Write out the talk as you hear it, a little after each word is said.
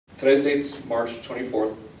Today's date's March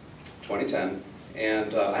 24th, 2010,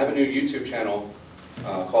 and I have a new YouTube channel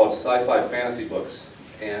called Sci-Fi Fantasy Books,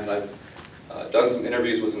 and I've done some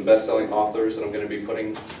interviews with some best-selling authors that I'm going to be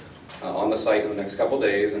putting on the site in the next couple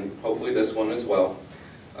days, and hopefully this one as well.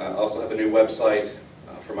 I also have a new website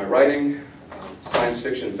for my writing,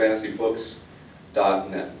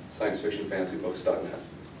 sciencefictionfantasybooks.net, sciencefictionfantasybooks.net.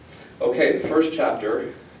 Okay, the first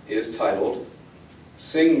chapter is titled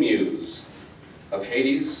Sing Muse of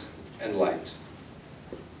Hades and Light.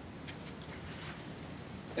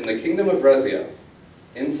 In the kingdom of Resia,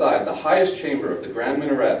 inside the highest chamber of the grand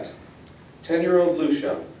minaret, 10-year-old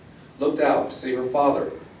Lucia looked out to see her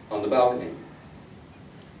father on the balcony.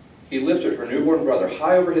 He lifted her newborn brother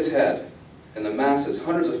high over his head, and the masses,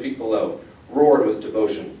 hundreds of feet below, roared with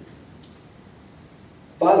devotion.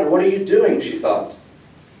 "Father, what are you doing?" she thought.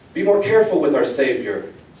 "Be more careful with our Savior."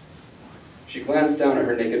 She glanced down at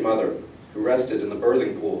her naked mother, who rested in the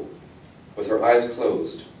birthing pool, with her eyes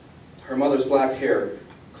closed. Her mother's black hair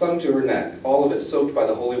clung to her neck, all of it soaked by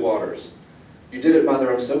the holy waters. "You did it, Mother.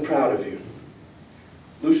 I'm so proud of you."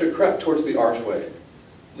 Lucia crept towards the archway,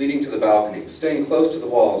 leading to the balcony, staying close to the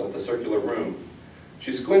walls of the circular room.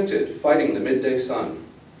 She squinted, fighting the midday sun.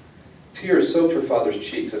 Tears soaked her father's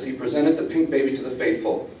cheeks as he presented the pink baby to the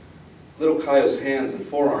faithful. Little Kaio's hands and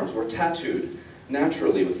forearms were tattooed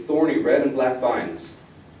naturally with thorny red and black vines,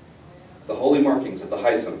 the holy markings of the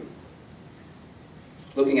Hyssum.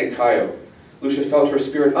 Looking at Kaio, Lucia felt her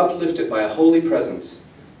spirit uplifted by a holy presence.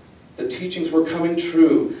 The teachings were coming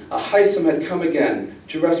true. A Hyssum had come again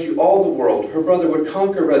to rescue all the world. Her brother would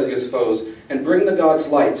conquer Resia's foes and bring the god's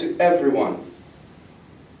light to everyone.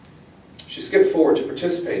 She skipped forward to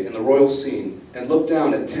participate in the royal scene and looked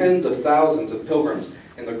down at tens of thousands of pilgrims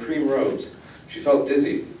in their cream robes. She felt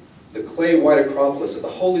dizzy. The clay-white acropolis of the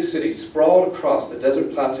holy city sprawled across the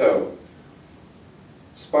desert plateau.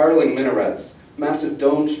 Spiraling minarets, massive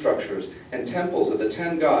dome structures, and temples of the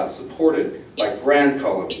 10 gods supported by grand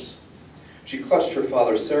columns. She clutched her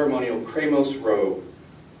father's ceremonial Kramos robe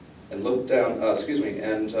and looked down,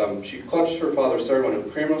 she clutched her father's ceremonial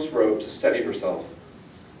Kramos robe to steady herself.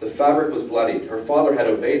 The fabric was bloodied. Her father had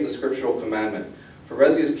obeyed the scriptural commandment for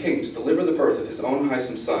Resia's king to deliver the birth of his own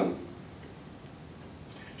Hyssum son.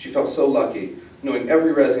 She felt so lucky, knowing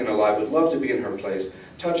every Resian alive would love to be in her place,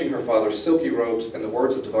 touching her father's silky robes and the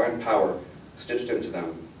words of divine power stitched into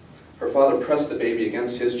them. Her father pressed the baby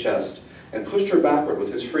against his chest and pushed her backward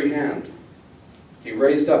with his free hand. He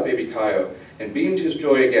raised up baby Kaio and beamed his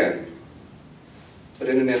joy again. But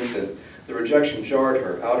in an instant, the rejection jarred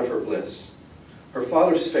her out of her bliss. Her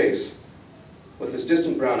father's face, with his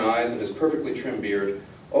distant brown eyes and his perfectly trimmed beard,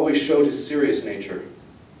 always showed his serious nature.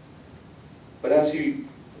 But as he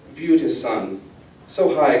viewed his son, so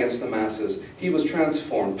high against the masses, he was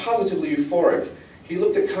transformed, positively euphoric. He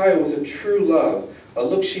looked at Kaio with a true love, a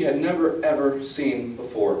look she had never, ever seen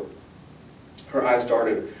before. Her eyes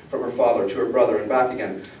darted from her father to her brother and back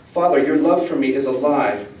again. "Father, your love for me is a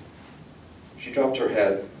lie." She dropped her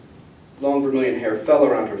head. Long vermilion hair fell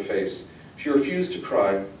around her face. She refused to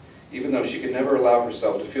cry, even though she could never allow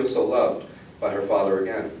herself to feel so loved by her father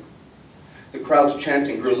again. The crowd's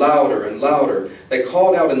chanting grew louder and louder. They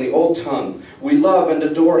called out in the old tongue, "We love and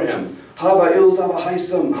adore him. Hava il zava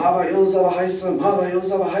Hyssum, Hava il zava Hyssum, Hava il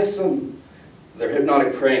zava Hyssum." Their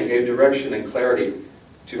hypnotic praying gave direction and clarity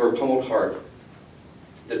to her pummeled heart.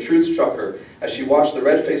 The truth struck her as she watched the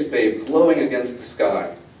red-faced babe glowing against the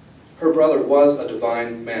sky. Her brother was a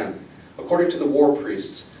divine man. According to the war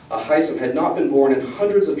priests, a Hyssum had not been born in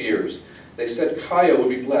hundreds of years. They said Kaio would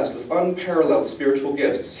be blessed with unparalleled spiritual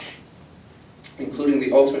gifts, including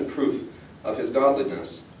the ultimate proof of his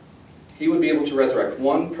godliness. He would be able to resurrect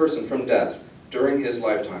one person from death during his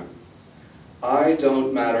lifetime. "I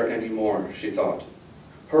don't matter anymore," she thought.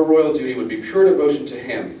 Her royal duty would be pure devotion to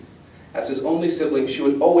him. As his only sibling, she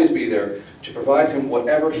would always be there to provide him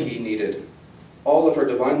whatever he needed. All of her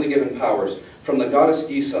divinely given powers, from the goddess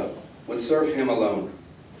Isa, would serve him alone.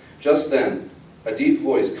 Just then, a deep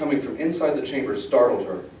voice coming from inside the chamber startled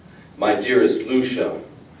her. "My dearest Lucia."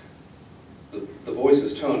 The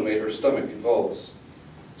voice's tone made her stomach convulse.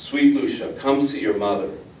 "Sweet Lucia, come see your mother."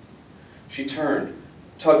 She turned,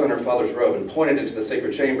 tugged on her father's robe, and pointed into the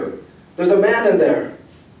sacred chamber. "There's a man in there!"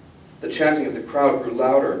 The chanting of the crowd grew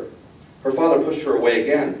louder. Her father pushed her away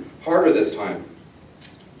again, harder this time.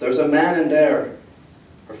 "There's a man in there!"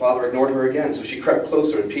 Her father ignored her again, so she crept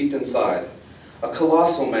closer and peeked inside. A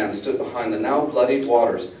colossal man stood behind the now bloodied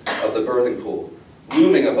waters of the birthing pool,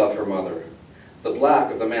 looming above her mother. The black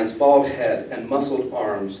of the man's bald head and muscled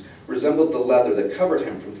arms resembled the leather that covered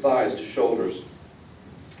him from thighs to shoulders.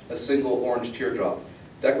 A single orange teardrop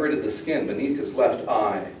decorated the skin beneath his left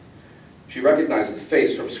eye. She recognized the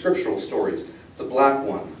face from scriptural stories, the black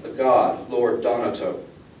one, the god, Lord Donato.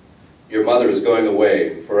 "Your mother is going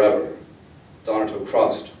away forever." Donato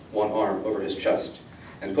crossed one arm over his chest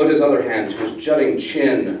and put his other hand to his jutting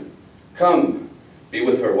chin. "Come, be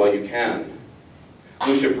with her while you can."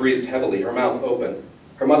 Lucia breathed heavily, her mouth open.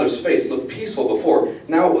 Her mother's face looked peaceful before.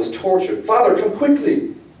 Now it was tortured. "Father, come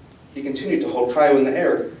quickly!" He continued to hold Caio in the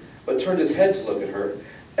air, but turned his head to look at her.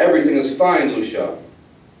 "Everything is fine, Lucia."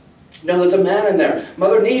 "No, there's a man in there.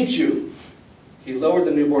 Mother needs you." He lowered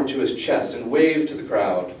the newborn to his chest and waved to the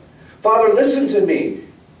crowd. "Father, listen to me."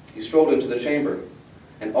 He strolled into the chamber,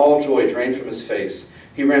 and all joy drained from his face.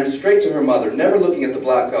 He ran straight to her mother, never looking at the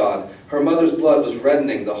black god. Her mother's blood was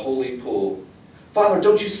reddening the holy pool. "Father,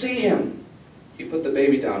 don't you see him?" He put the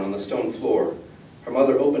baby down on the stone floor. Her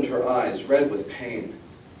mother opened her eyes, red with pain.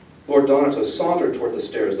 Lord Donato sauntered toward the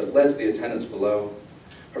stairs that led to the attendants below.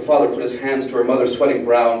 Her father put his hands to her mother's sweating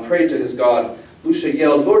brow and prayed to his God. Lucia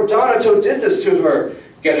yelled, "Lord Donato did this to her!"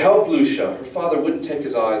 "Get help, Lucia!" Her father wouldn't take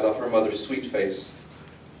his eyes off her mother's sweet face.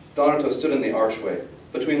 Donato stood in the archway,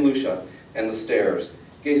 between Lucia and the stairs,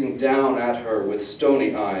 gazing down at her with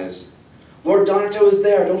stony eyes. "Lord Donato is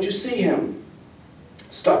there, don't you see him?"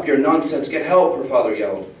 "Stop your nonsense, get help," her father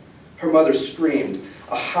yelled. Her mother screamed,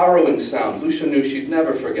 a harrowing sound Lucia knew she'd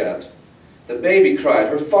never forget. The baby cried,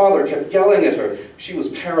 her father kept yelling at her. She was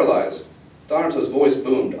paralyzed. Donato's voice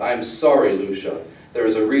boomed, "I am sorry, Lucia. There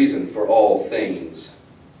is a reason for all things."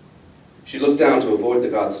 She looked down to avoid the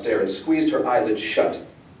god's stare and squeezed her eyelids shut.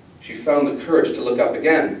 She found the courage to look up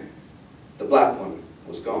again. The black one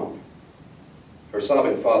was gone. Her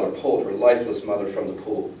sobbing father pulled her lifeless mother from the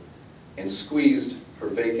pool and squeezed her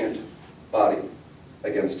vacant body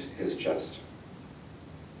against his chest.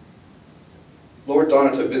 Lord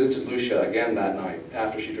Donato visited Lucia again that night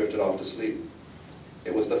after she drifted off to sleep.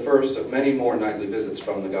 It was the first of many more nightly visits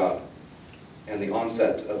from the god and the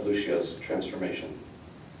onset of Lucia's transformation.